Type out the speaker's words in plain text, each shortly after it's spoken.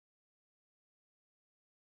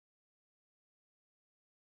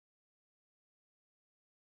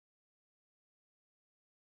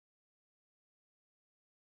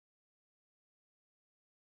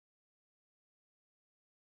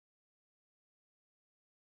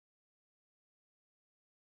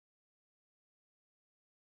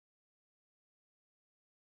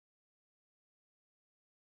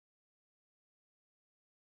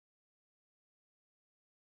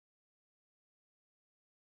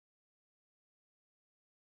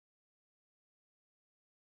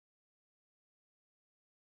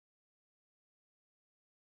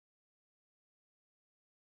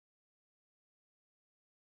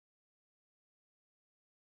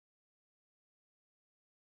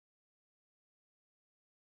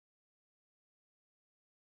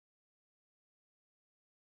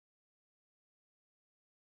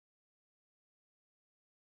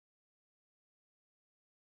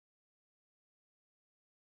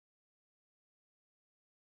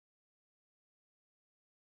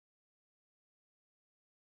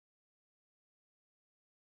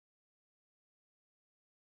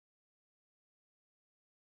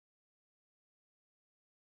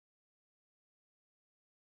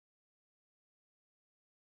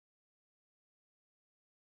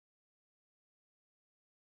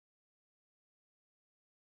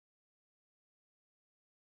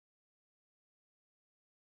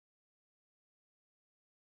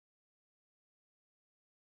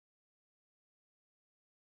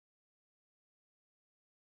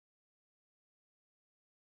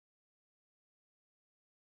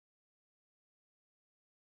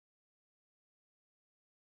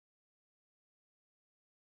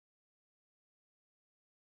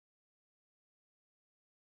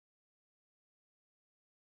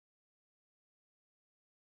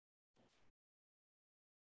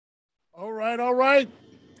All right, all right.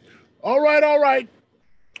 All right, all right.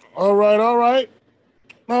 All right, all right.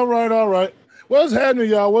 All right, all right. What's happening,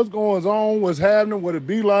 y'all? What's going on? What's happening? What it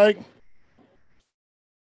be like?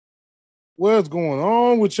 What's going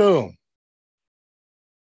on with y'all?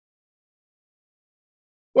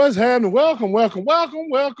 What's happening? Welcome, welcome, welcome,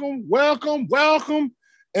 welcome, welcome, welcome,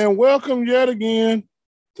 and welcome yet again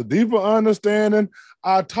to Deeper Understanding,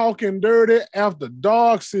 our Talking Dirty After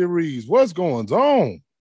Dark series. What's going on?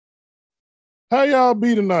 How y'all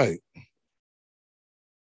be tonight?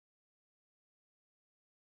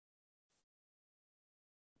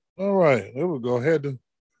 All right, there we go. Had to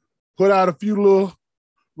put out a few little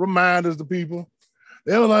reminders to people.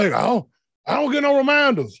 They were like, oh, I don't get no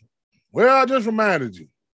reminders. Well, I just reminded you.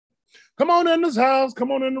 Come on in this house.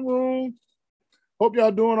 Come on in the room. Hope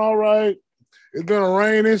y'all doing all right. It's been a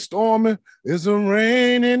rainy, stormy. It's a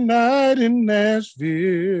rainy night in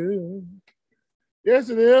Nashville. Yes,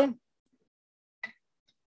 it is.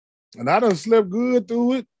 And I done slept good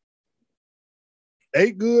through it.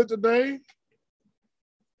 Ate good today.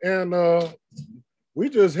 And we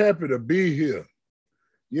just happy to be here.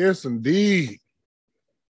 Yes, indeed.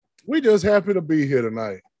 We just happy to be here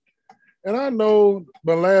tonight. And I know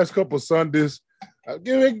the last couple of Sundays, I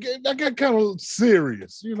got kind of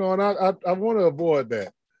serious, and I want to avoid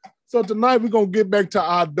that. So tonight we're gonna get back to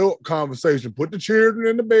our adult conversation. Put the children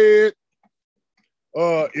in the bed.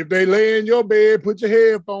 If they lay in your bed, put your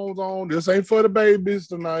headphones on. This ain't for the babies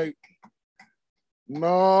tonight.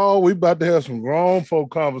 No, we about to have some grown folk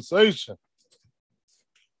conversation.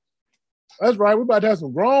 That's right. We about to have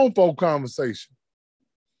some grown folk conversation.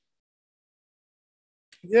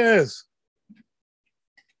 Yes.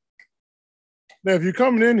 Now, if you're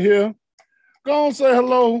coming in here, go and say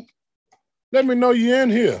hello. Let me know you're in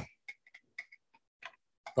here.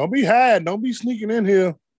 Don't be hiding. Don't be sneaking in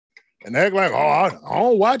here and act like, oh, I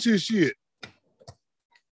don't watch this shit.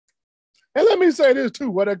 And let me say this too,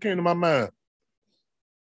 what that came to my mind.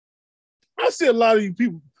 I see a lot of you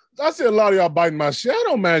people, I see a lot of y'all biting my shit. I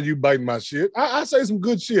don't mind you biting my shit. I say some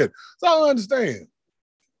good shit. So I don't understand.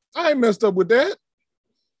 I ain't messed up with that.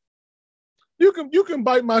 You can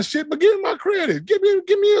bite my shit, but give me my credit. Give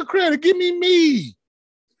me a credit. Give me.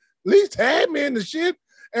 At least tag me in the shit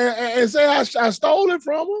and say I stole it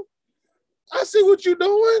from him. I see what you're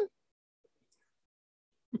doing.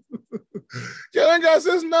 You ain't got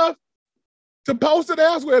sense enough to post it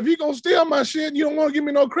elsewhere. If you're going to steal my shit and you don't want to give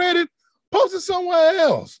me no credit, post it somewhere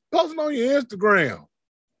else. Post it on your Instagram.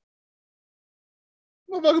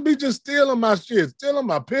 Motherfucker be just stealing my shit, stealing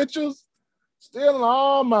my pictures, stealing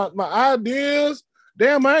all my ideas.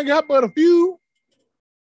 Damn, I ain't got but a few.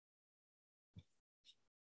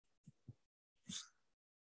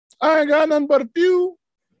 I ain't got nothing but a few.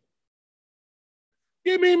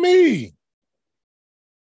 Give me.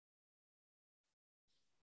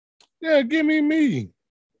 Yeah, give me.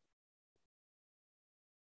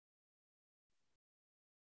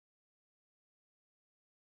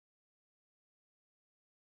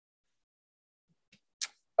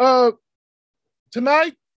 Uh,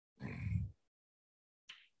 tonight,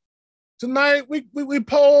 we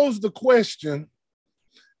posed the question,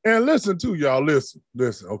 and listen to y'all. Listen.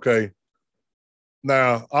 Okay.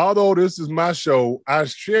 Now, although this is my show, I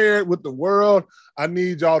shared with the world. I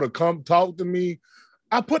need y'all to come talk to me.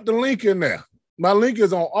 I put the link in there. My link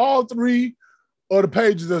is on all three of the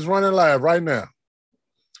pages that's running live right now.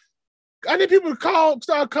 I need people to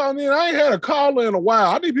start calling in. I ain't had a caller in a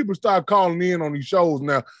while. I need people to start calling in on these shows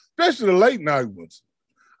now, especially the late night ones.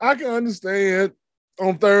 I can understand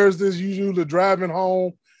on Thursdays, you usually driving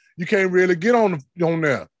home. You can't really get on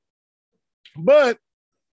there. But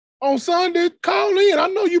on Sunday, call in. I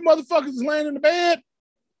know you motherfuckers is laying in the bed.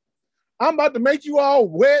 I'm about to make you all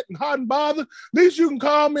wet and hot and bothered. At least you can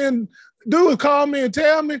call me and call me and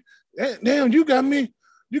tell me, damn, you got me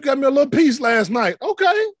a little piece last night.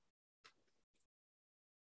 Okay.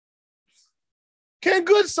 Can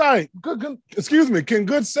good sex,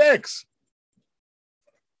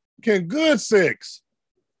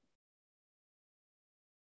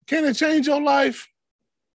 can it change your life?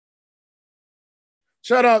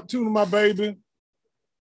 Shout out to my baby.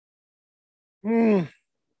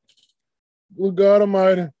 Good God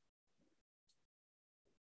Almighty.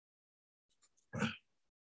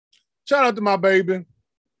 Shout out to my baby.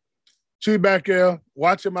 She back there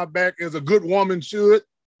watching my back as a good woman should,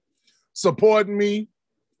 supporting me.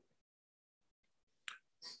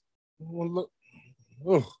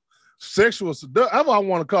 Sexual seduction. I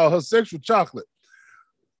want to call her sexual chocolate.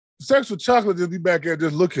 Sexual chocolate just be back there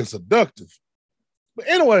just looking seductive. But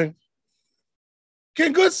anyway,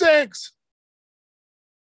 can good sex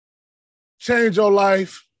change your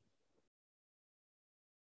life?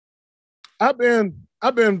 I've been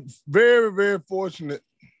very, very fortunate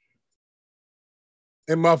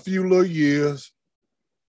in my few little years.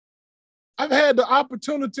 I've had the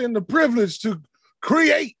opportunity and the privilege to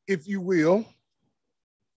create, if you will,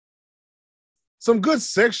 some good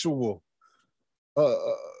sexual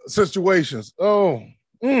situations.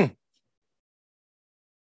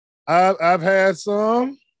 I've had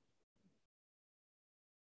some.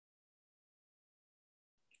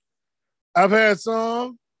 I've had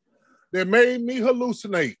some that made me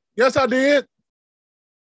hallucinate. Yes, I did.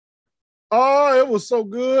 Oh, it was so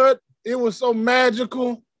good. It was so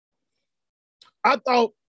magical. I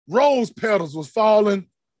thought rose petals was falling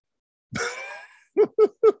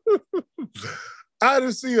out of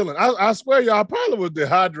the ceiling. I swear y'all probably was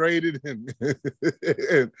dehydrated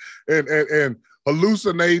and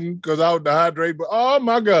hallucinating because I was dehydrated. But oh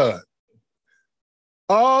my God.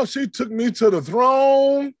 Oh, she took me to the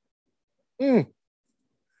throne. The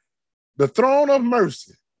throne of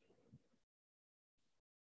mercy.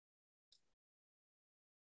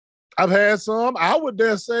 I've had some, I would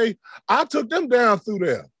dare say, I took them down through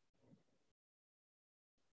there.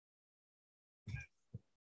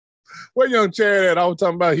 Where young Chad at? I was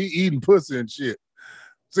talking about he eating pussy and shit.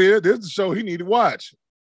 See, this is the show he need to watch.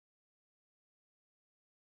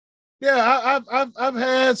 Yeah, I've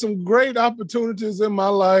had some great opportunities in my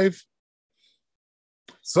life.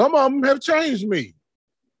 Some of them have changed me.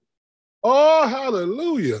 Oh,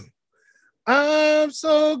 hallelujah. I'm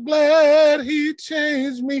so glad he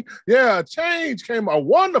changed me. Yeah, change came, a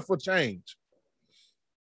wonderful change.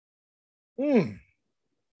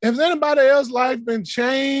 Has anybody else's life been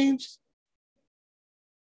changed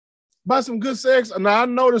by some good sex? Now, I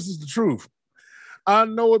know this is the truth. I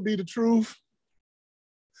know it be the truth.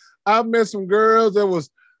 I've met some girls that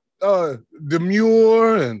was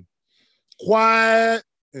demure and quiet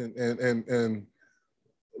and a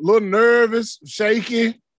little nervous,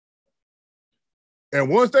 shaky. And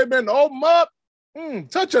once they've been open up,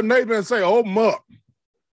 touch your neighbor and say, open up.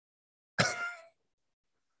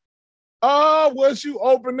 Oh, once you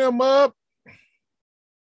open them up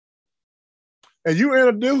and you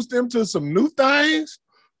introduce them to some new things,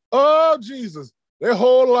 oh, Jesus, their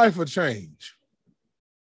whole life will change.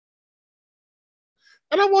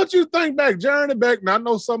 And I want you to think back, journey back. Now, I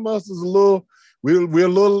know some of us is we're a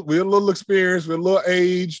little experienced, we're a little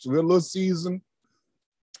aged, we're a little seasoned.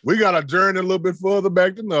 We got to journey a little bit further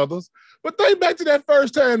back than others. But think back to that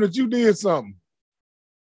first time that you did something.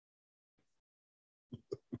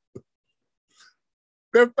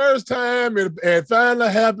 That first time it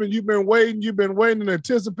finally happened, you've been waiting and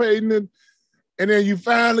anticipating it, and then you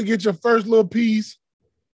finally get your first little piece.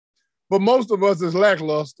 But most of us is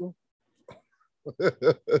lackluster.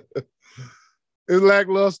 It's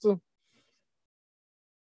lackluster.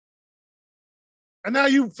 And now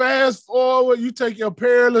you fast forward, you take your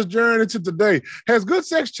perilous journey to today. Has good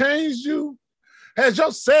sex changed you? Has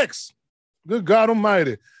your sex, good God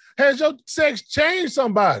Almighty, has your sex changed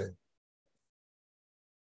somebody?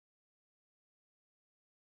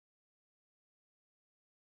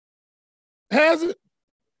 Has it?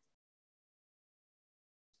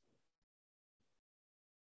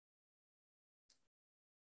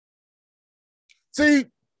 See,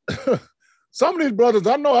 some of these brothers,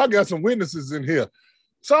 I know I got some witnesses in here.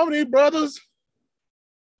 Some of these brothers,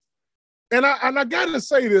 and I gotta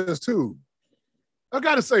say this too. I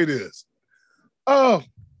gotta say this.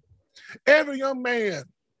 Every young man,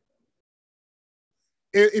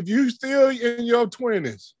 if you still in your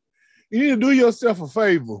 20s, you need to do yourself a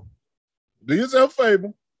favor. Do yourself a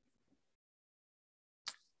favor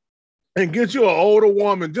and get you an older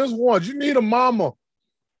woman just once. You need a mama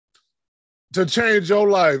to change your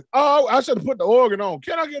life. Oh, I should have put the organ on.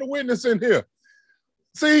 Can I get a witness in here?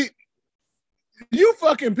 See, you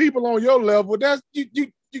fucking people on your level, that's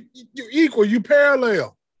you equal, you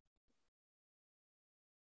parallel.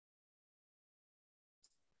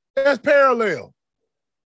 That's parallel.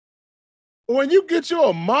 When you get you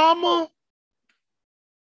a mama,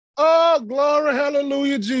 oh, glory,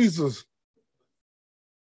 hallelujah, Jesus.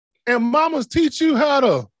 And mamas teach you how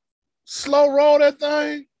to slow roll that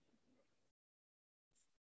thing.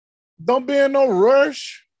 Don't be in no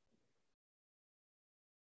rush.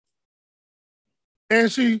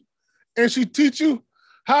 And she teach you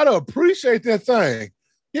how to appreciate that thing.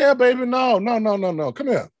 Yeah, baby, no. Come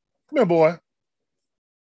here, boy.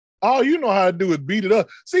 All you know how to do is beat it up.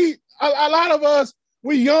 See, a lot of us,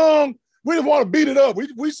 we young, we just want to beat it up.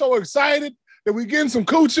 We so excited that we getting some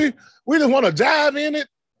coochie. We just want to dive in it.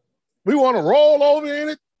 We want to roll over in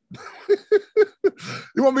it.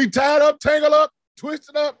 You want to be tied up, tangled up,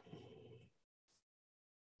 twisted up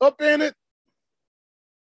in it.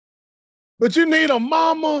 But you need a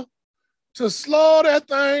mama to slow that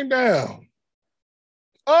thing down.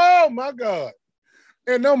 Oh my God.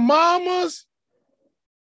 And them mamas,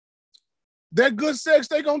 that good sex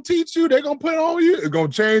they gonna teach you, they gonna put it on you, it's gonna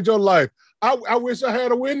change your life. I wish I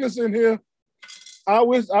had a witness in here. I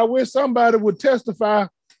wish somebody would testify.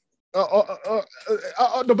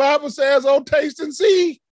 The Bible says, "Oh, taste and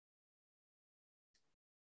see."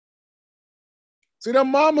 See, them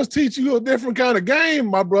mamas teach you a different kind of game,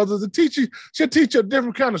 my brothers. She'll teach you a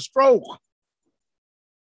different kind of stroke.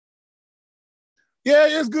 Yeah,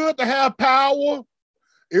 it's good to have power.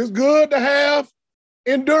 It's good to have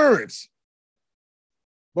endurance.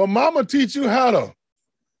 But mama teach you how to,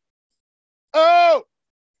 oh,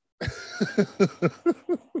 I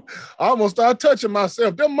almost started touching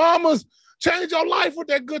myself. Them mamas change your life with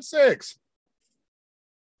that good sex.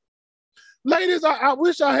 Ladies, I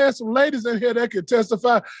wish I had some ladies in here that could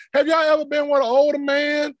testify. Have y'all ever been with an older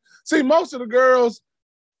man? See, most of the girls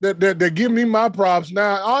that give me my props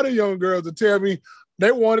now, all the young girls that tell me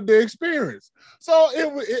they wanted the experience. So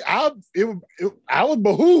I was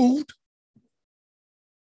behooved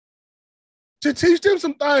to teach them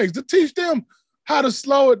some things, to teach them how to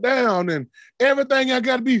slow it down, and everything I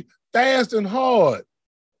got to be fast and hard.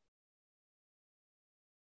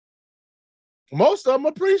 Most of them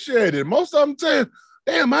appreciate it. Most of them say,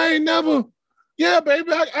 damn, I ain't never, yeah, baby,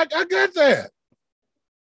 I got that.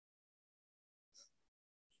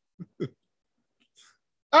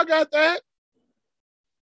 I got that.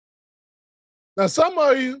 Now, some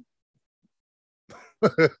of you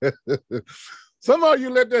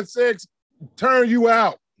let that sex turn you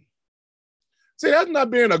out. See, that's not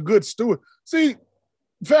being a good steward. See,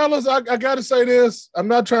 fellas, I got to say this. I'm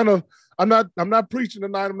not preaching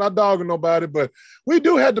tonight. I'm not dogging nobody, but we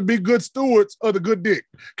do have to be good stewards of the good dick.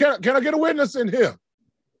 Can I get a witness in here?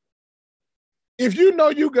 If you know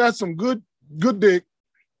you got some good dick,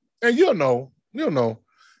 and you'll know.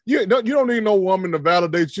 You don't need no woman to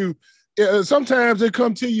validate you. Sometimes they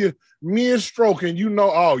come to you mid-stroke, and you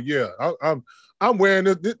know, oh yeah, I'm wearing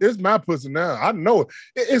this. This is my pussy now. I know it.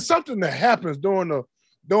 It's something that happens during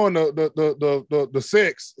the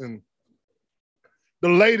sex, and the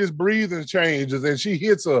lady's breathing changes, and she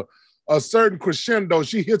hits a certain crescendo.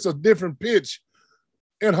 She hits a different pitch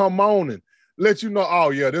in her moaning. Let you know, oh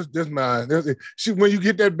yeah, this mine. When you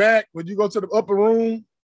get that back, when you go to the upper room,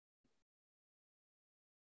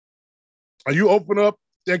 or you open up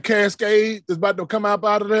that cascade that's about to come out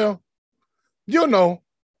of there, you'll know.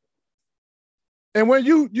 And when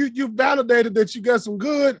you validated that you got some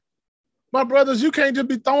good, my brothers, you can't just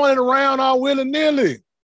be throwing it around all willy-nilly.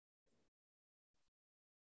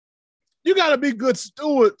 You got to be good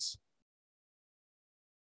stewards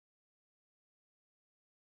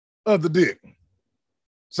of the dick.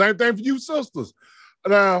 Same thing for you sisters.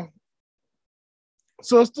 Now,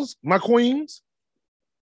 sisters, my queens,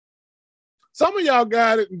 some of y'all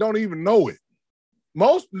got it and don't even know it.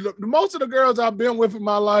 Most of the girls I've been with in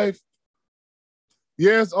my life,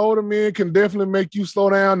 yes, older men can definitely make you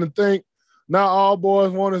slow down and think. Not all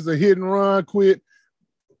boys want is a hit and run, quit,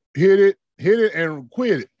 hit it, and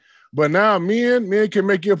quit it. But now men can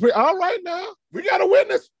make you all right now. We got a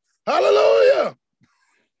witness. Hallelujah.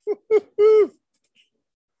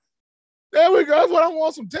 There we go. That's what I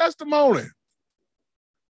want, some testimony.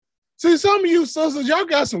 See, some of you sisters, y'all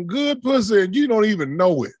got some good pussy and you don't even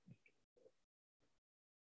know it.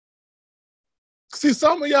 See,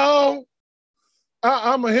 some of y'all,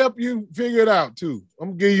 I'm gonna help you figure it out too.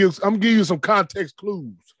 I'm gonna give you some context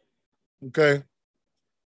clues. Okay.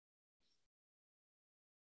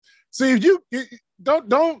 See, if you don't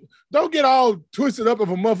get all twisted up if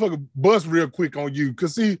a motherfucker bust real quick on you.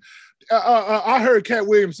 Cause see, I heard Cat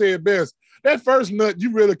Williams say it best. That first nut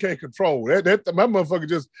you really can't control. My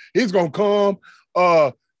motherfucker he's gonna come.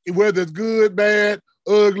 Whether it's good, bad,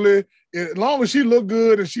 ugly, as long as she look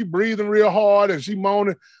good and she breathing real hard and she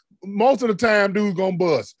moaning, most of the time, dude's gonna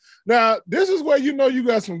bust. Now, this is where you know you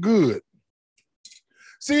got some good.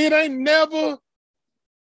 See, it ain't never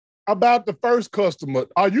about the first customer.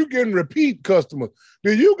 Are you getting repeat customers?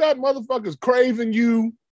 Do you got motherfuckers craving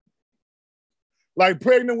you like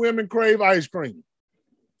pregnant women crave ice cream?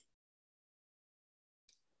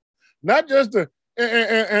 Not just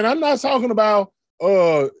and I'm not talking about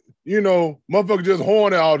motherfucker just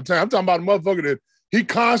horny all the time. I'm talking about a motherfucker that he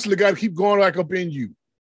constantly got to keep going back up in you.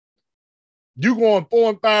 You going 4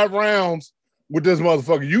 and 5 rounds with this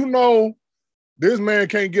motherfucker. You know this man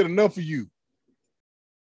can't get enough of you.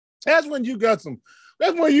 That's when you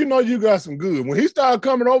know you got some good. When he started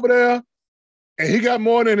coming over there and he got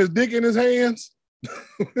more than his dick in his hands,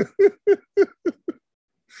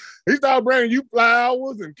 He started bringing you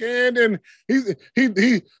flowers and candy, and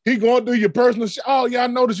he going through your personal shit. Oh yeah, I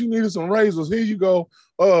noticed you needed some razors. Here you go.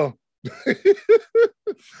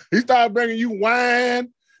 He started bringing you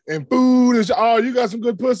wine and food and shit. Oh, you got some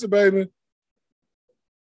good pussy, baby.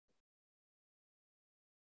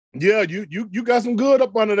 Yeah, you got some good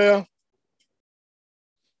up under there.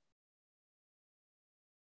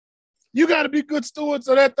 You got to be good stewards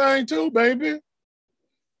of that thing too, baby.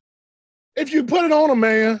 If you put it on a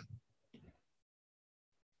man,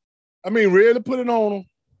 I mean, really put it on him.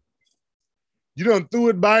 You done threw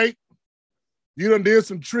it back. You done did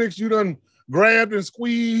some tricks. You done grabbed and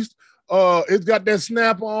squeezed. It's got that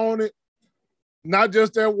snapper on it. Not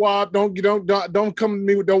just that wop. Don't come to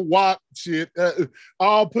me with that wop shit.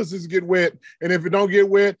 All pussies get wet, and if it don't get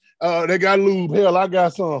wet, they got lube. Hell, I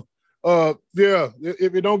got some. Yeah,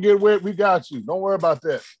 if it don't get wet, we got you. Don't worry about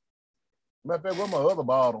that. Matter of fact, where's my other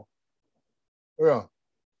bottle? Yeah.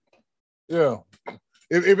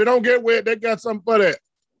 If it don't get wet, they got something for that.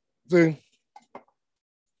 See?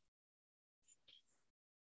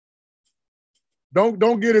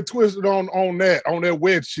 Don't get it twisted on that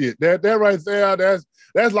wet shit. That right there, that's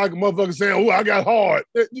like a motherfucker saying, "Oh, I got hard."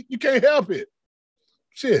 You can't help it.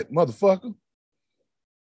 Shit, motherfucker.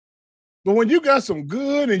 But when you got some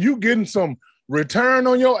good and you getting some return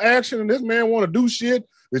on your action, and this man want to do shit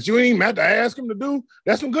that you ain't even have to ask him to do,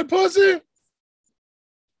 that's some good pussy.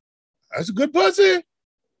 That's a good pussy.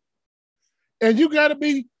 And you got to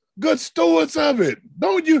be good stewards of it.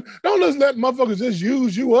 Don't just let motherfuckers just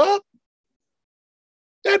use you up.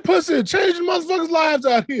 That pussy is changing motherfuckers' lives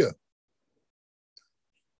out here.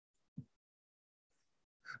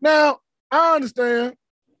 Now, I understand.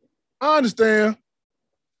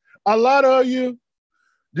 A lot of you're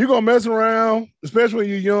going to mess around, especially when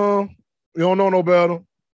you're young. You don't know no better.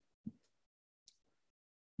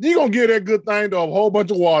 You're going to give that good thing to a whole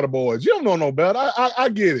bunch of water boys. You don't know no better. I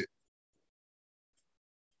get it.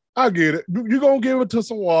 I get it. You're going to give it to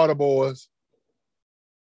some water boys.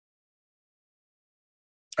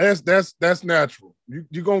 That's natural.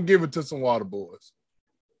 You're going to give it to some water boys.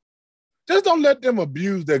 Just don't let them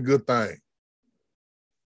abuse that good thing.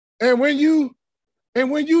 And when you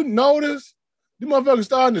notice the motherfuckers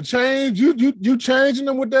starting to change, you changing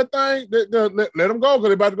them with that thing, let them go because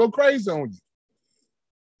they're about to go crazy on you.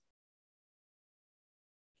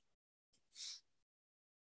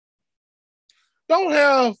 Don't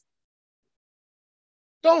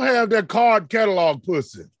have that card catalog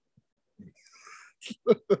pussy.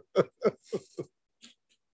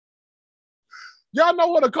 Y'all know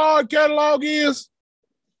what a card catalog is?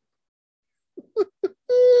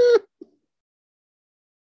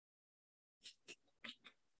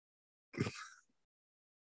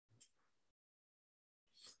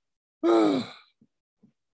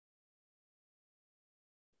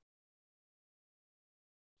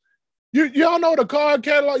 Y'all know the card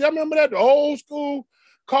catalog? Y'all remember that? The old school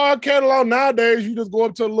card catalog. Nowadays, you just go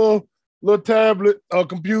up to a little tablet, a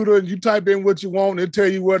computer, and you type in what you want, and it tell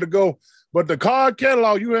you where to go. But the card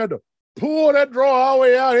catalog, you had to pull that drawer all the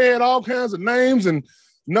way out. It had all kinds of names and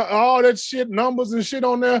all that shit, numbers and shit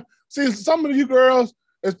on there. See, some of you girls,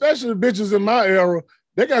 especially the bitches in my era,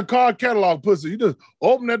 they got card catalog pussy. You just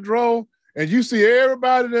open that drawer, and you see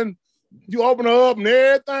everybody, then you open it up, and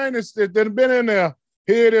everything that's been in there,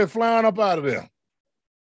 here it is flying up out of there.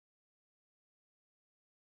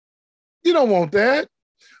 You don't want that.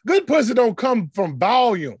 Good pussy don't come from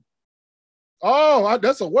volume. Oh,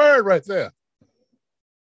 that's a word right there.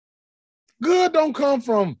 Good don't come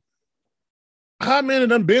from how many of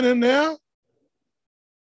them been in there.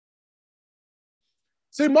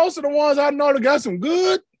 See, most of the ones I know that got some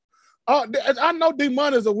good, I know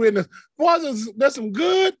D-Money is a witness. Ones that's some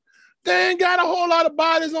good, they ain't got a whole lot of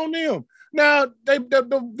bodies on them. Now,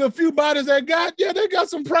 the few bodies they got, yeah, they got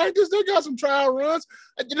some practice, they got some trial runs.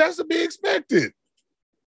 That's to be expected.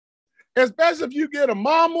 Especially if you get a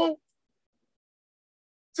mama.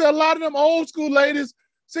 See, a lot of them old school ladies,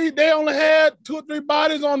 see, they only had 2 or 3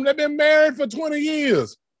 bodies on them. They've been married for 20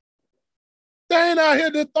 years. They ain't out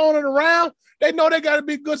here just throwing it around. They know they got to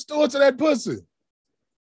be good stewards of that pussy.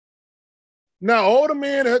 Now, older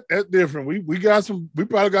men, that's different. We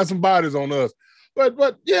probably got some bodies on us.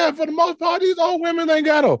 But yeah, for the most part, these old women ain't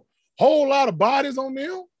got a whole lot of bodies on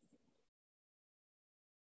them.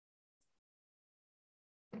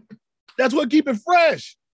 That's what keep it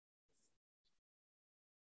fresh.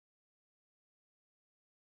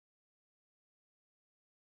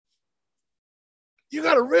 You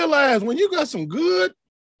got to realize when you got some good,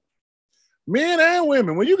 men and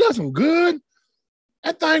women, when you got some good,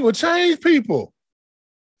 that thing will change people.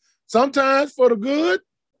 Sometimes for the good,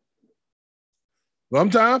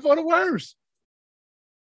 Sometimes for the worst.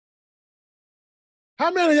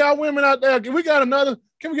 How many of y'all women out there? Can we get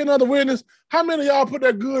another witness? How many of y'all put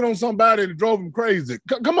that good on somebody and drove them crazy?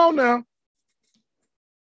 Come on now.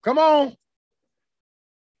 Come on.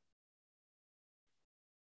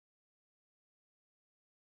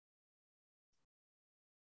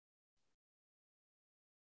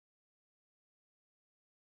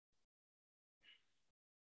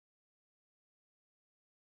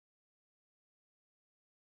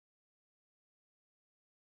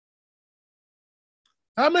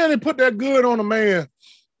 How many put that good on a man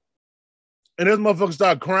and this motherfucker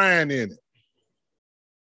start crying in it?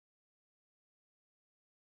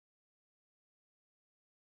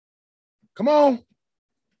 Come on.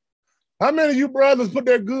 How many of you brothers put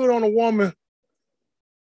that good on a woman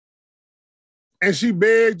and she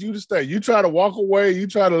begged you to stay? You try to walk away, you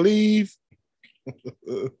try to leave.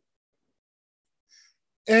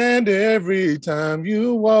 And every time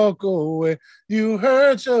you walk away, you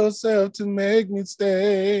hurt yourself to make me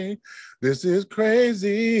stay. This is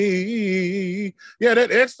crazy. Yeah,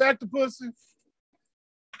 that X Factor pussy.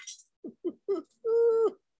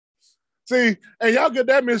 See, and y'all get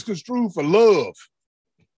that misconstrued for love.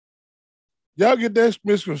 Y'all get that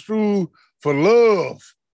misconstrued for love.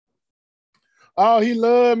 Oh, he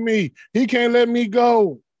loved me. He can't let me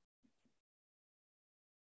go.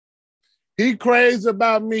 He crazy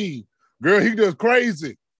about me. Girl, he just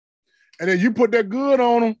crazy. And then you put that good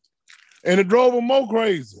on him and it drove him more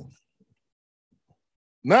crazy.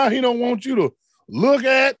 Now he don't want you to look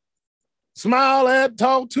at, smile at,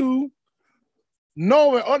 talk to,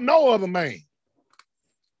 no other man.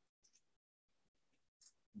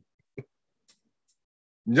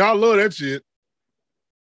 Y'all love that shit.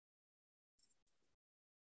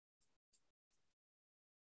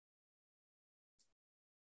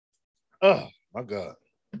 Oh, my God.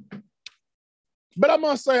 But I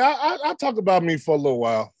must say, I talk about me for a little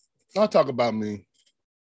while. I'll talk about me.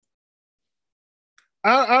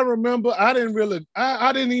 I remember I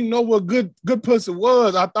didn't even know what good pussy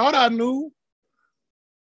was. I thought I knew.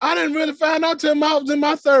 I didn't really find out till I was in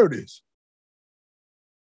my 30s.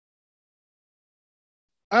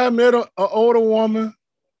 I met an older woman,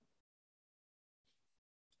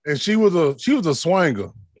 and she was a swinger.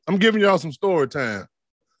 I'm giving y'all some story time,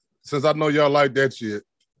 since I know y'all like that shit.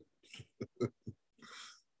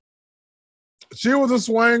 She was a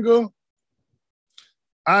swinger.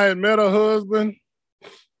 I had met her husband.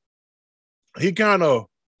 He kind of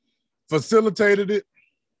facilitated it.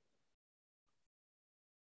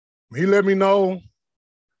 He let me know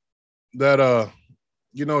that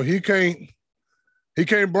he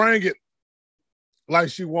can't bring it like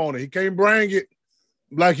she wanted. He can't bring it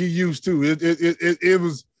like he used to. It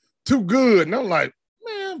was too good. And I'm like,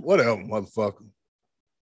 man, whatever, motherfucker.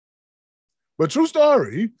 But true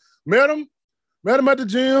story. He met him at the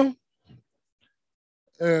gym.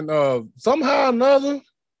 And somehow or another,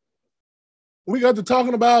 we got to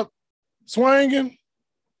talking about swinging.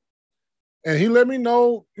 And he let me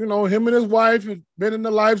know, him and his wife have been in the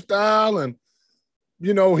lifestyle, and,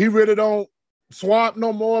 he really don't swap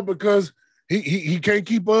no more because he can't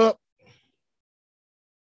keep up.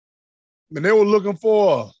 And they were looking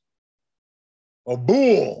for a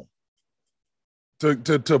bull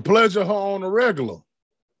to pleasure her on the regular.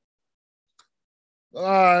 All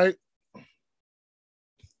right.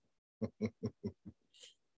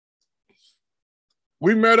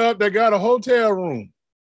 We met up. They got a hotel room.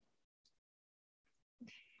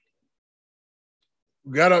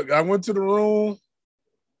 I went to the room.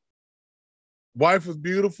 Wife was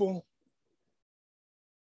beautiful.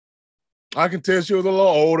 I can tell she was a little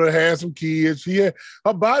older, had some kids.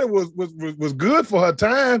 Her body was good for her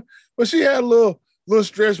time, but she had a little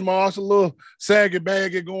stretch marks, a little saggy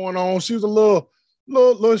baggy going on. She was a little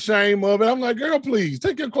shame of it. I'm like, girl, please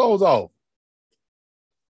take your clothes off.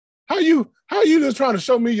 How you just trying to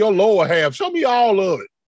show me your lower half? Show me all of it.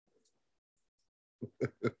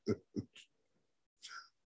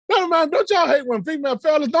 No, man, don't y'all hate when female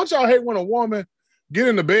fellas, don't y'all hate when a woman get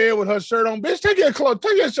in the bed with her shirt on? Bitch, take your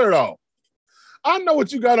shirt off. I know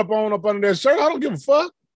what you got up under that shirt. I don't give a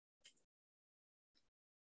fuck.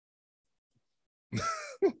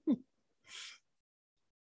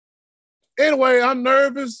 Anyway, I'm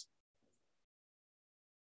nervous.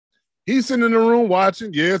 He's sitting in the room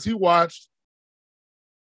watching. Yes, he watched.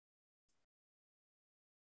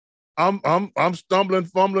 I'm stumbling,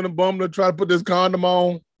 fumbling, and bumbling, trying to put this condom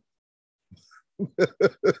on.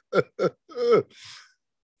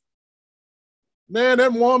 Man,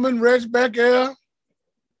 that woman reached back there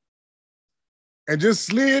and just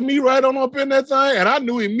slid me right on up in that thing. And I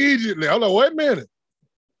knew immediately. I was like, wait a minute.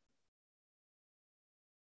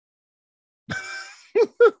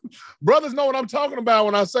 Brothers know what I'm talking about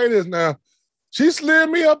when I say this now. She slid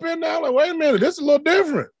me up in there. Like, wait a minute, this is a little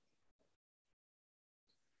different.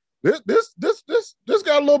 This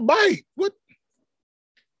got a little bite. What?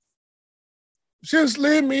 She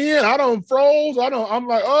slid me in. I done froze. I'm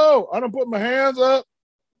like, oh, I done put my hands up.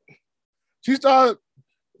 She started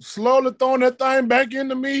slowly throwing that thing back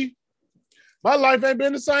into me. My life ain't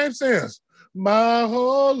been the same since. My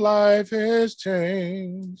whole life has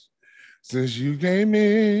changed since you came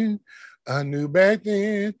in. I knew back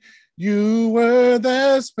then you were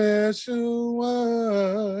that special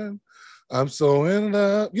one. I'm so in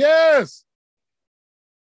love. Yes.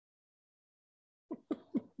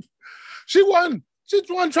 She wasn't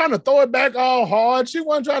trying to throw it back all hard. She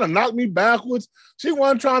wasn't trying to knock me backwards. She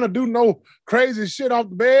wasn't trying to do no crazy shit off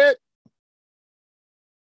the bed.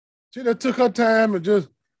 She just took her time and just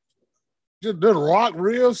rock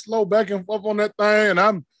real slow back and forth on that thing. And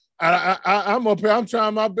I'm up here. I'm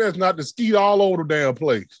trying my best not to skeet all over the damn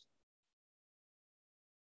place.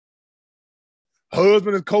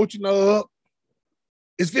 Husband is coaching her up.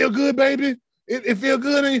 It feel good, baby. It feel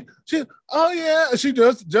good. And she, oh yeah. She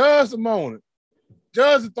just a moment.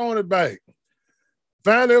 Just throwing it back.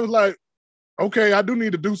 Finally, it was like, okay, I do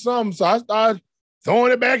need to do something. So I started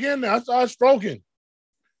throwing it back in there. I started stroking.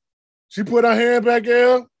 She put her hand back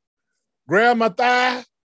there, grabbed my thigh,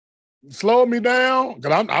 slowed me down,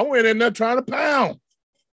 because I went in there trying to pound.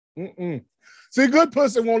 See, good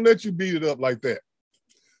pussy won't let you beat it up like that.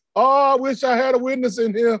 Oh, I wish I had a witness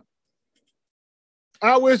in here.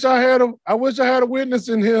 I wish I had a witness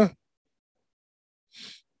in here.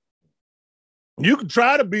 You can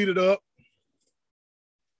try to beat it up.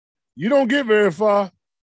 You don't get very far.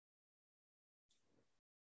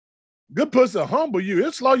 Good pussy will humble you.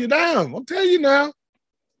 It'll slow you down. I'll tell you now.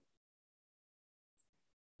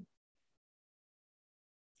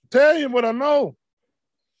 Tell you what I know.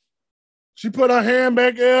 She put her hand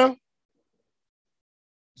back there,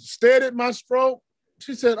 steadied my stroke.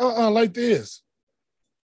 She said, like this.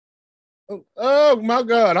 Oh my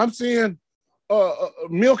God, I'm seeing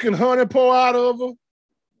milk and honey pour out of her.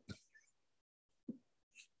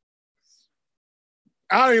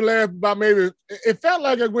 I ain't laughed about maybe, it felt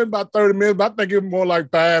like it went about 30 minutes, but I think it was more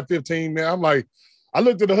like 5, 15 minutes. I'm like, I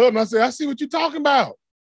looked at the husband, I said, I see what you're talking about.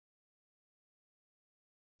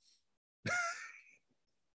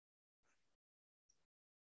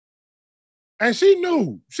 And she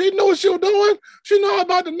knew what she was doing. She knew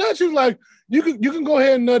about the nut. She was like, you can go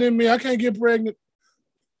ahead and nut in me. I can't get pregnant.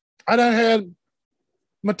 I done had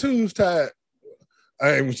my tubes tied.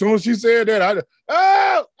 And as soon as she said that,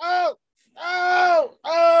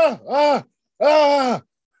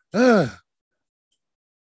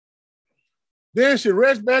 Then she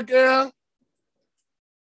reached back there,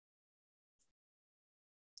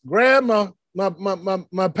 grabbed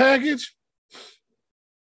my package,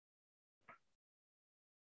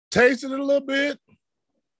 tasted it a little bit,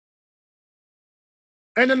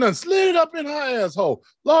 and then slid it up in her asshole.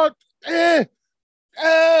 Lord,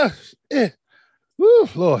 woo,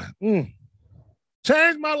 Lord,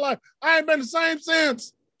 changed my life. I ain't been the same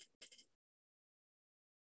since.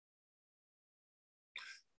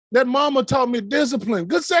 That mama taught me discipline.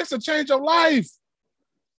 Good sex will change your life.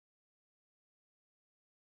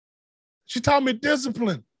 She taught me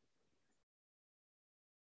discipline.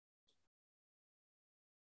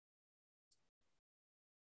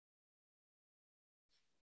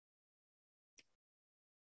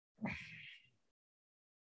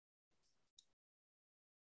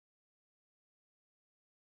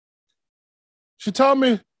 She told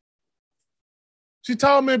me,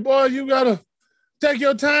 boy, you gotta take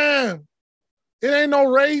your time. It ain't no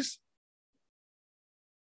race.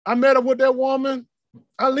 I met up with that woman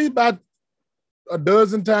at least about a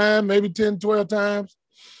dozen times, maybe 10, 12 times.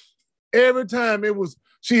 Every time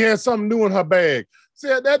she had something new in her bag. See,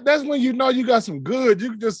 that's when you know you got some good. You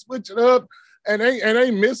can just switch it up and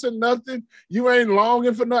ain't missing nothing. You ain't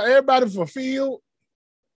longing for nothing. Everybody fulfilled.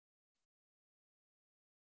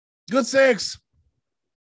 Good sex.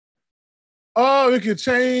 Oh, it can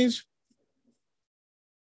change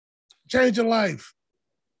your life.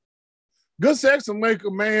 Good sex will make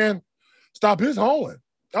a man stop his hoeing.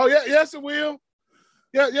 Oh, yeah, yes, it will.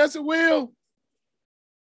 Yeah, yes, it will.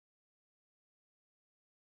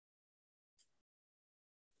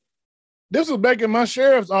 This was back in my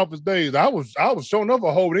sheriff's office days. I was showing up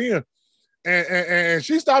a hold in, and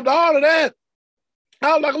she stopped all of that.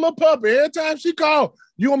 I was like a little puppy. Every time she called,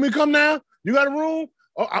 you want me to come now? You got a room?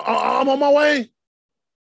 Oh, I'm on my way.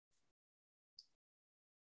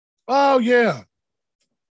 Oh, yeah.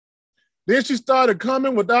 Then she started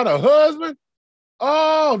coming without a husband.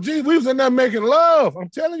 Oh, gee, we was in there making love. I'm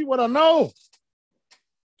telling you what I know.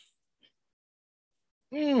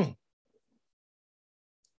 Mm.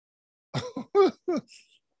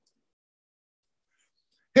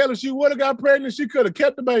 Hell, if she would have got pregnant, she could have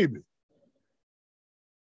kept the baby.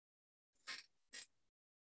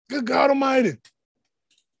 Good God Almighty.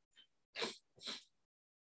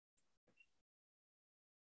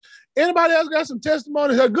 Anybody else got some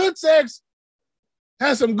testimonies? Has good sex,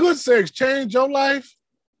 has some good sex changed your life?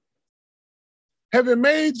 Have it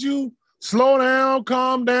made you slow down,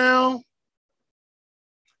 calm down?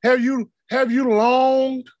 Have you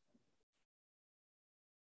longed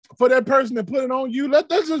for that person to put it on you?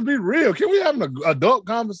 Let's just be real. Can we have an adult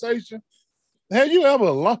conversation? Have you ever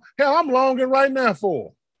long? Hell, I'm longing right now for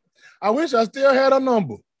her. I wish I still had a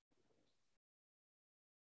number.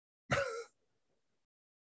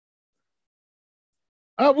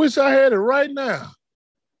 I wish I had it right now.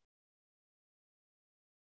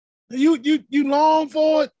 You long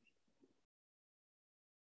for it?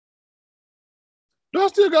 Do I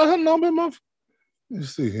still got her number in my? Let me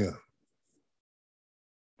see here.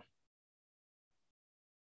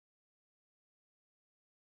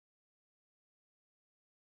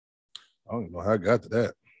 I don't know how I got to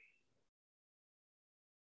that.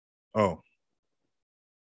 Oh,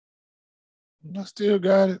 I still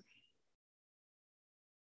got it.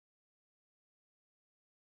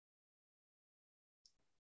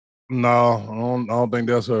 No, I don't think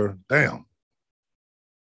that's her. Damn.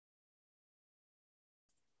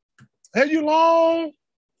 Have you long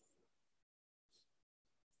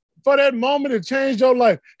for that moment to change your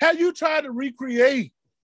life? Have you tried to recreate?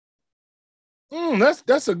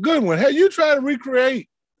 That's a good one. Have you tried to recreate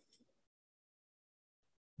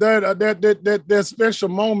that special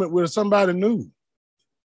moment with somebody new?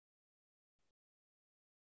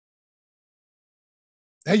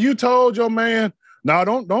 Have you told your man, no,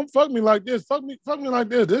 don't fuck me like this. Fuck me like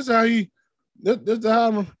this. This is how this is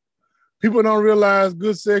how people don't realize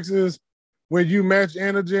good sex is when you match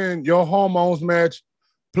energy and your hormones match.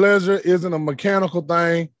 Pleasure isn't a mechanical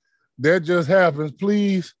thing that just happens.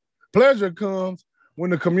 Please, pleasure comes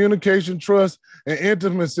when the communication, trust, and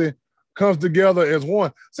intimacy comes together as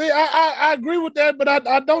one. See, I agree with that, but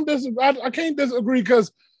I don't disagree. I can't disagree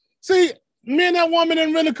because, see, me and that woman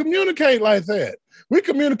didn't really communicate like that. We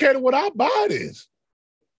communicated with our bodies.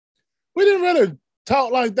 We didn't really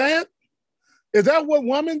talk like that. Is that what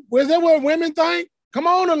women think? Come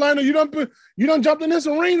on, Elena, you don't jump in this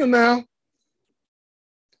arena now.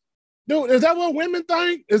 Dude, is that what women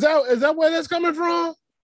think? Is that where that's coming from?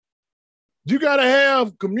 You gotta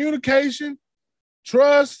have communication,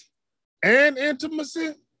 trust, and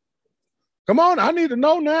intimacy. Come on, I need to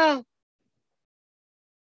know now.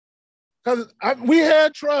 Because we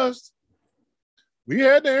had trust. We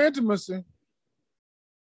had the intimacy.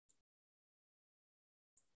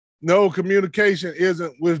 No, communication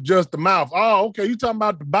isn't with just the mouth. Oh, okay. You talking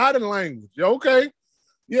about the body language. Okay.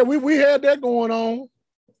 Yeah, we had that going on.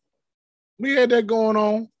 We had that going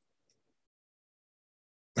on.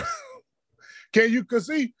 Cause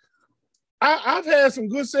see, I've had some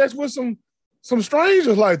good sex with some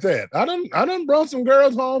strangers like that. I done brought some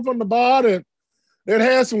girls home from the bar that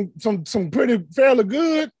had some pretty fairly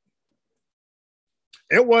good.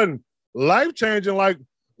 It wasn't life-changing like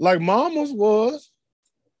mama's was.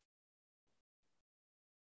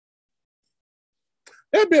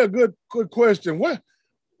 That'd be a good question. What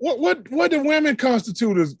do women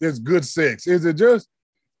constitute as good sex? Is it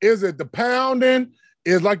the pounding?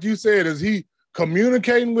 Is, like you said, is he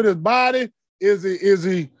communicating with his body? Is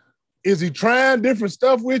he trying different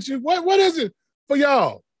stuff with you? What is it for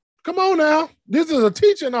y'all? Come on now. This is a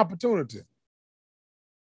teaching opportunity.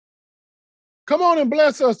 Come on and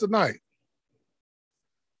bless us tonight.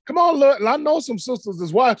 Come on, look, I know some sisters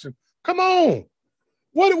is watching. Come on.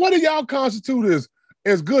 What do y'all constitute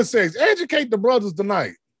as good sex? Educate the brothers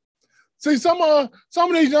tonight. See, some of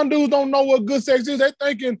these young dudes don't know what good sex is. They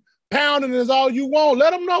thinking pounding is all you want.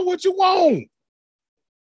 Let them know what you want.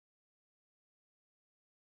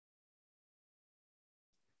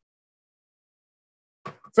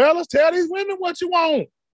 Fellas, tell these women what you want.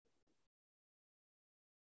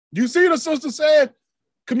 You see the sister said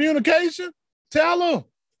communication? Tell her,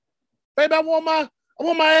 baby, I want my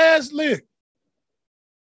ass licked.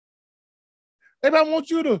 Baby, I want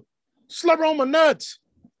you to slurp on my nuts.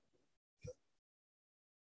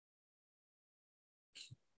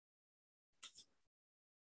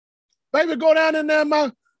 Baby, go down in there,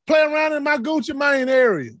 play around in my Gucci Mane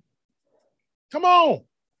area. Come on.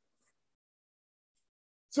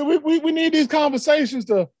 So we need these conversations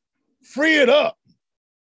to free it up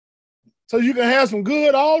so you can have some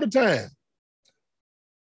good all the time.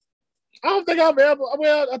 I don't think I've ever,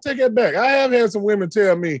 well, I take that back. I have had some women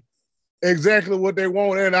tell me exactly what they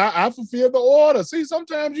want, and I fulfill the order. See,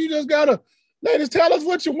 sometimes you just gotta, ladies, tell us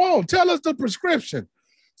what you want. Tell us the prescription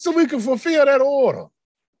so we can fulfill that order.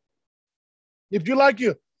 If you like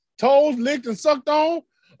your toes licked and sucked on,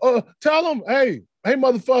 tell them, hey,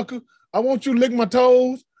 motherfucker, I want you to lick my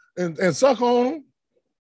toes and suck on them.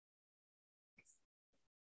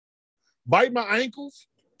 Bite my ankles.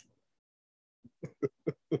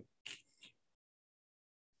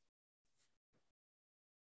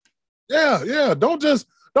 Yeah. Don't just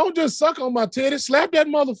suck on my titty. Slap that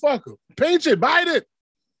motherfucker. Pinch it, bite it.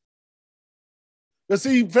 But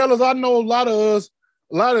see, fellas, I know a lot of us,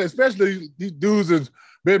 especially these dudes that's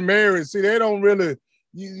been married. See, they don't really,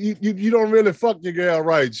 you don't really fuck your girl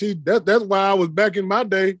right. That's why I was back in my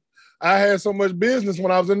day. I had so much business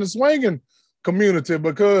when I was in the swinging community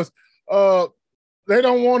because they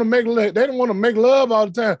don't want to make love all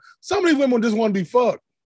the time. Some of these women just want to be fucked.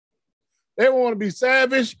 They want to be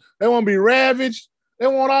savage. They want to be ravaged. They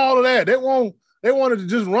want all of that. They wanted to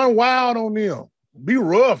just run wild on them, be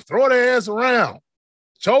rough, throw their ass around,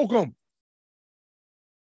 choke them.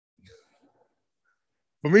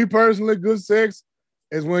 For me personally, good sex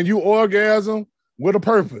is when you orgasm with a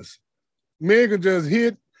purpose. Men can just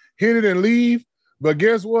hit it and leave. But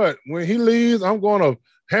guess what? When he leaves, I'm going to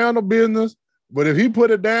handle business. But if he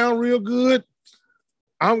put it down real good,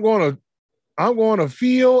 I'm going to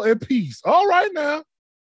feel at peace. All right now.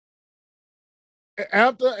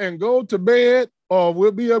 After and go to bed, or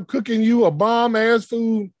we'll be up cooking you a bomb-ass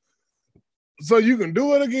food so you can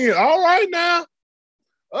do it again. All right now.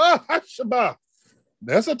 Shabbat.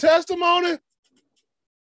 That's a testimony.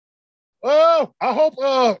 Oh, I hope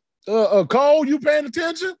Cole, you paying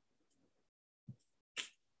attention?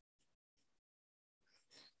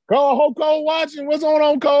 Cole, I hope Cole watching. What's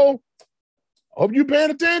on, Cole? Hope you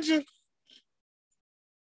paying attention.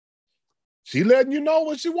 She letting you know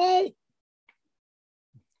what she want.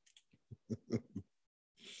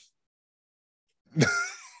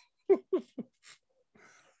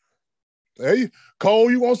 Hey, Cole,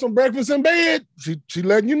 you want some breakfast in bed? She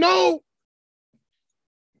letting you know.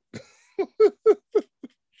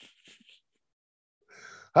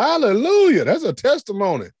 Hallelujah. That's a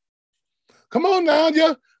testimony. Come on now,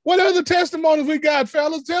 yeah. What other testimonies we got,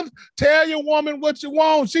 fellas? Tell your woman what you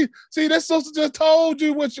want. See, that sister just told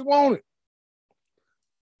you what you wanted.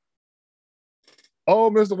 Oh,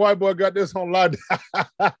 Mr. White Boy got this on lock.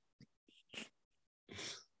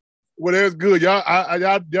 Well, that's good.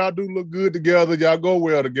 Y'all do look good together. Y'all go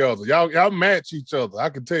well together. Y'all match each other. I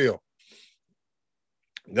can tell.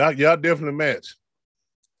 Y'all definitely match.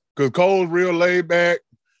 Because Cole's real laid back,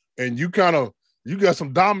 and you got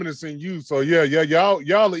some dominance in you. So yeah,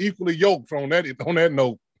 y'all are equally yoked on that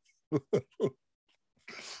note.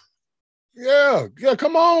 yeah,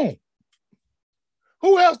 come on.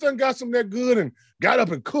 Who else done got some that good and got up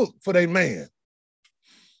and cooked for their man?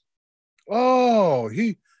 Oh,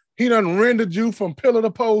 he done rendered you from pillar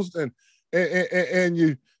to post, and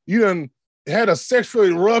you done had a sexual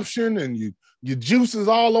eruption, and your juices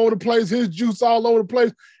all over the place, his juice all over the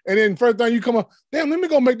place, and then first thing you come up, damn, let me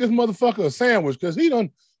go make this motherfucker a sandwich because he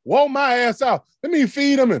done wore my ass out. Let me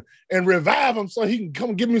feed him and revive him so he can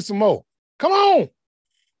come give me some more. Come on.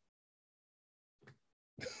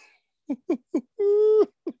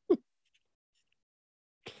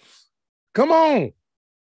 Come on.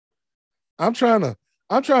 I'm trying to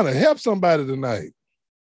help somebody tonight.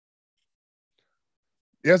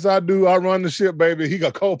 Yes, I do. I run the ship, baby. He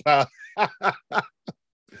got co-pilot.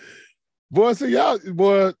 Boy, see y'all,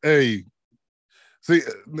 boy, hey. See,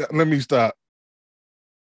 let me stop.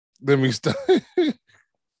 Because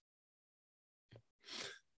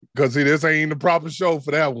see, this ain't the proper show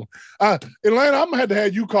for that one. Atlanta, I'm gonna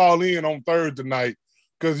have you call in on Thursday night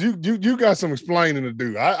because you got some explaining to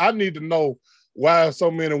do. I need to know why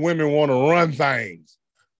so many women want to run things.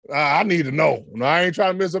 I need to know. I ain't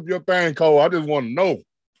trying to mess up your thing, Cole. I just want to know.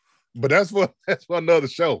 But that's for another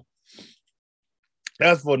show.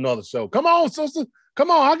 That's for another show. Come on, sister. Come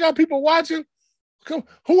on. I got people watching. Come.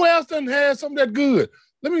 Who else done had something that good?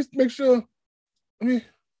 Let me make sure. Let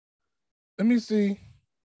me see.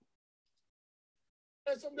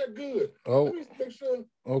 Had something that good. Oh. Let me make sure.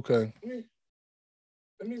 Okay.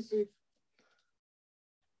 Let me see.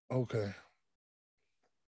 Okay.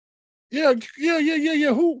 Yeah.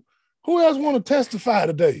 Who else want to testify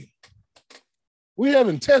today? We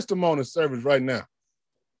having testimony service right now.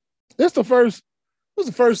 It's the first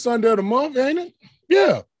Sunday of the month, ain't it?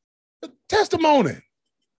 Yeah. Testimony.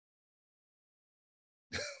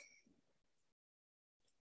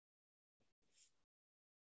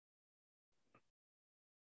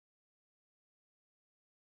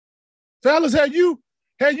 Fellas, have you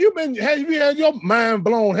had your mind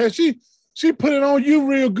blown? Has she put it on you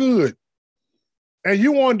real good? And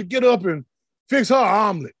you wanted to get up and fix her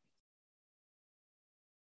omelet?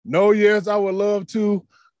 No, yes, I would love to.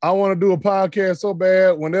 I want to do a podcast so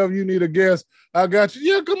bad. Whenever you need a guest, I got you.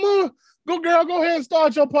 Yeah, come on. Go, girl, go ahead and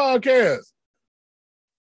start your podcast.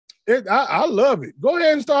 I love it. Go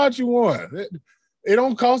ahead and start you one. It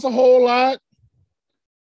don't cost a whole lot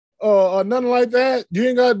or nothing like that. You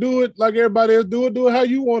ain't got to do it like everybody else do it. Do it how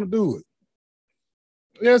you want to do it.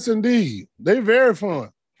 Yes, indeed. They very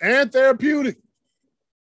fun and therapeutic.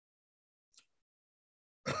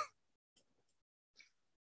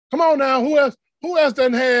 Come on now. Who else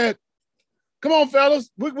done had? Come on,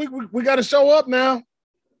 fellas. We got to show up now.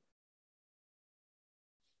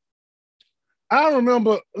 I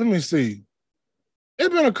remember, let me see.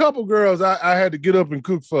 It's been a couple girls I had to get up and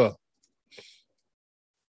cook for.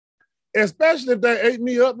 Especially if they ate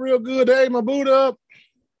me up real good. They ate my boot up.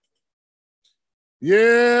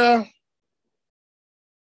 Yeah.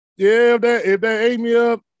 Yeah, if they ate me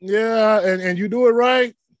up, yeah, and you do it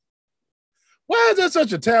right. Why is that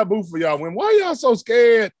such a taboo for y'all women? Why are y'all so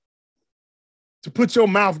scared to put your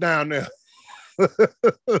mouth down there?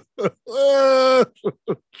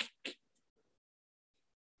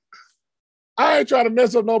 I ain't trying to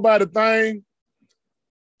mess up nobody's thing.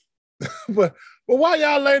 but why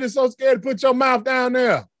y'all ladies so scared to put your mouth down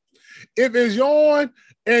there? If it's yours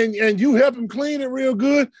and you help him clean it real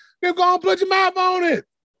good, then go and put your mouth on it.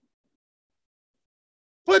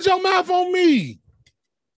 Put your mouth on me.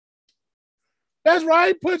 That's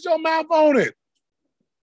right. Put your mouth on it.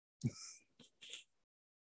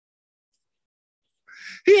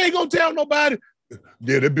 He ain't gonna tell nobody.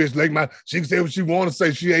 Yeah, that bitch like my. She can say what she want to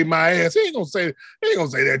say. She ate my ass. He ain't gonna say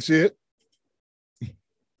that shit.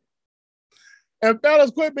 And fellas,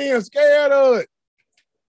 quit being scared of it.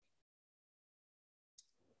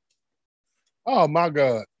 Oh my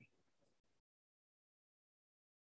God.